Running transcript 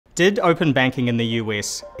Did open banking in the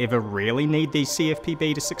US ever really need the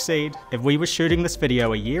CFPB to succeed? If we were shooting this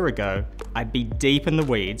video a year ago, I'd be deep in the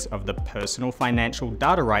weeds of the Personal Financial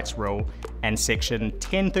Data Rights Rule and Section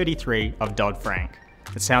 1033 of Dodd-Frank.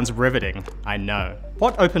 It sounds riveting, I know.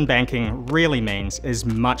 What open banking really means is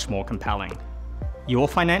much more compelling. Your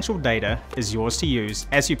financial data is yours to use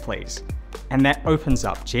as you please, and that opens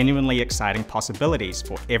up genuinely exciting possibilities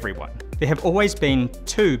for everyone. There have always been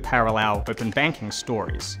two parallel open banking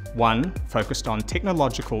stories. One focused on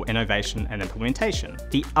technological innovation and implementation,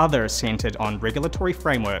 the other centered on regulatory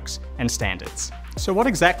frameworks and standards. So what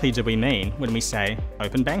exactly do we mean when we say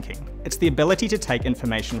open banking? It's the ability to take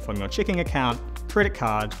information from your checking account, credit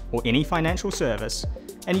card, or any financial service,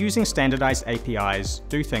 and using standardized APIs,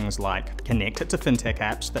 do things like connect it to fintech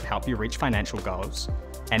apps that help you reach financial goals,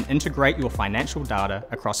 and integrate your financial data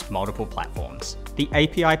across multiple platforms. The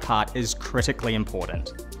API part is critically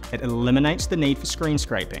important. It eliminates the need for screen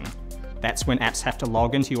scraping. That's when apps have to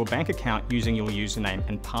log into your bank account using your username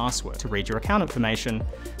and password to read your account information,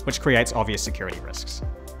 which creates obvious security risks.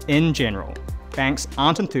 In general, banks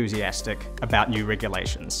aren't enthusiastic about new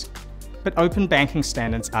regulations, but open banking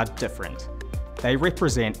standards are different. They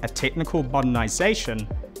represent a technical modernization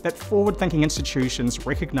that forward-thinking institutions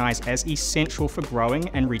recognize as essential for growing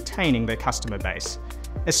and retaining their customer base,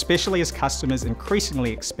 especially as customers increasingly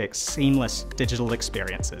expect seamless digital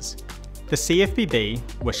experiences. The CFBP,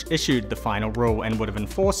 which issued the final rule and would have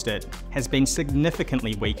enforced it, has been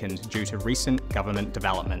significantly weakened due to recent government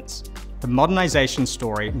developments. The modernization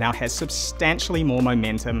story now has substantially more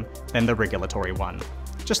momentum than the regulatory one.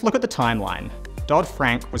 Just look at the timeline.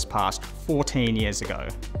 Dodd-Frank was passed 14 years ago,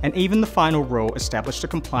 and even the final rule established a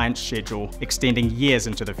compliance schedule extending years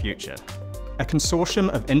into the future. A consortium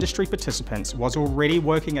of industry participants was already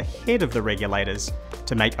working ahead of the regulators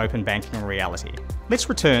to make open banking a reality. Let's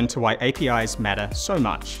return to why APIs matter so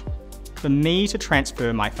much. For me to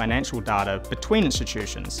transfer my financial data between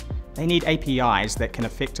institutions, they need APIs that can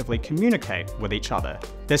effectively communicate with each other.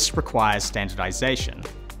 This requires standardization,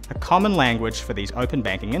 a common language for these open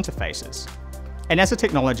banking interfaces. And as a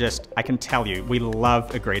technologist, I can tell you, we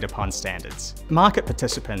love agreed upon standards. Market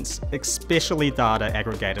participants, especially data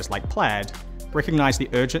aggregators like Plaid, recognize the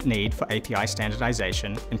urgent need for API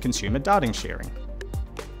standardization and consumer data sharing.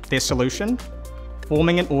 Their solution?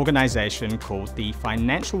 Forming an organization called the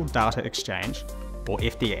Financial Data Exchange, or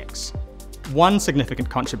FDX. One significant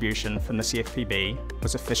contribution from the CFPB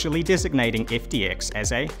was officially designating FDX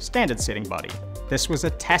as a standard-setting body. This was a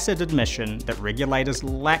tacit admission that regulators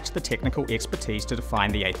lacked the technical expertise to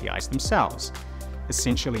define the APIs themselves,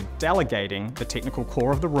 essentially delegating the technical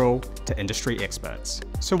core of the rule to industry experts.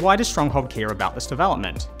 So why does Stronghold care about this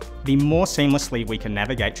development? The more seamlessly we can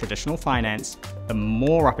navigate traditional finance, the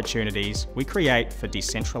more opportunities we create for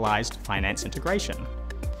decentralized finance integration.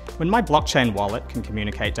 When my blockchain wallet can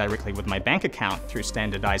communicate directly with my bank account through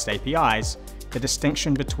standardized APIs, the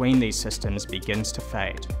distinction between these systems begins to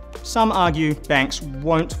fade. Some argue banks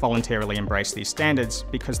won't voluntarily embrace these standards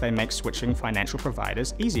because they make switching financial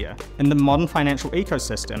providers easier. In the modern financial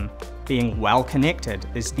ecosystem, being well connected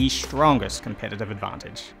is the strongest competitive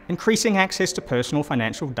advantage. Increasing access to personal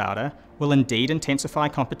financial data will indeed intensify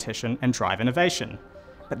competition and drive innovation,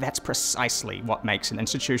 but that's precisely what makes an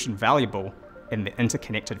institution valuable in the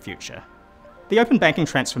interconnected future. The open banking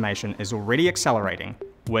transformation is already accelerating,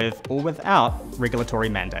 with or without regulatory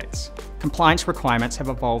mandates. Compliance requirements have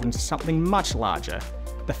evolved into something much larger,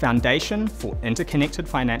 the foundation for interconnected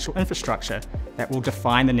financial infrastructure that will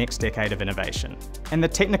define the next decade of innovation. And the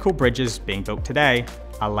technical bridges being built today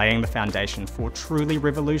are laying the foundation for truly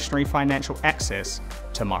revolutionary financial access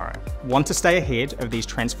tomorrow. Want to stay ahead of these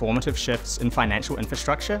transformative shifts in financial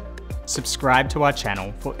infrastructure? Subscribe to our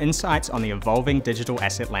channel for insights on the evolving digital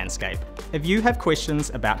asset landscape. If you have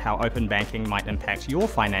questions about how open banking might impact your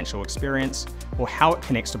financial experience or how it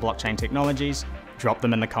connects to blockchain technologies, drop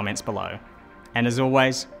them in the comments below. And as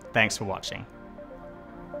always, thanks for watching.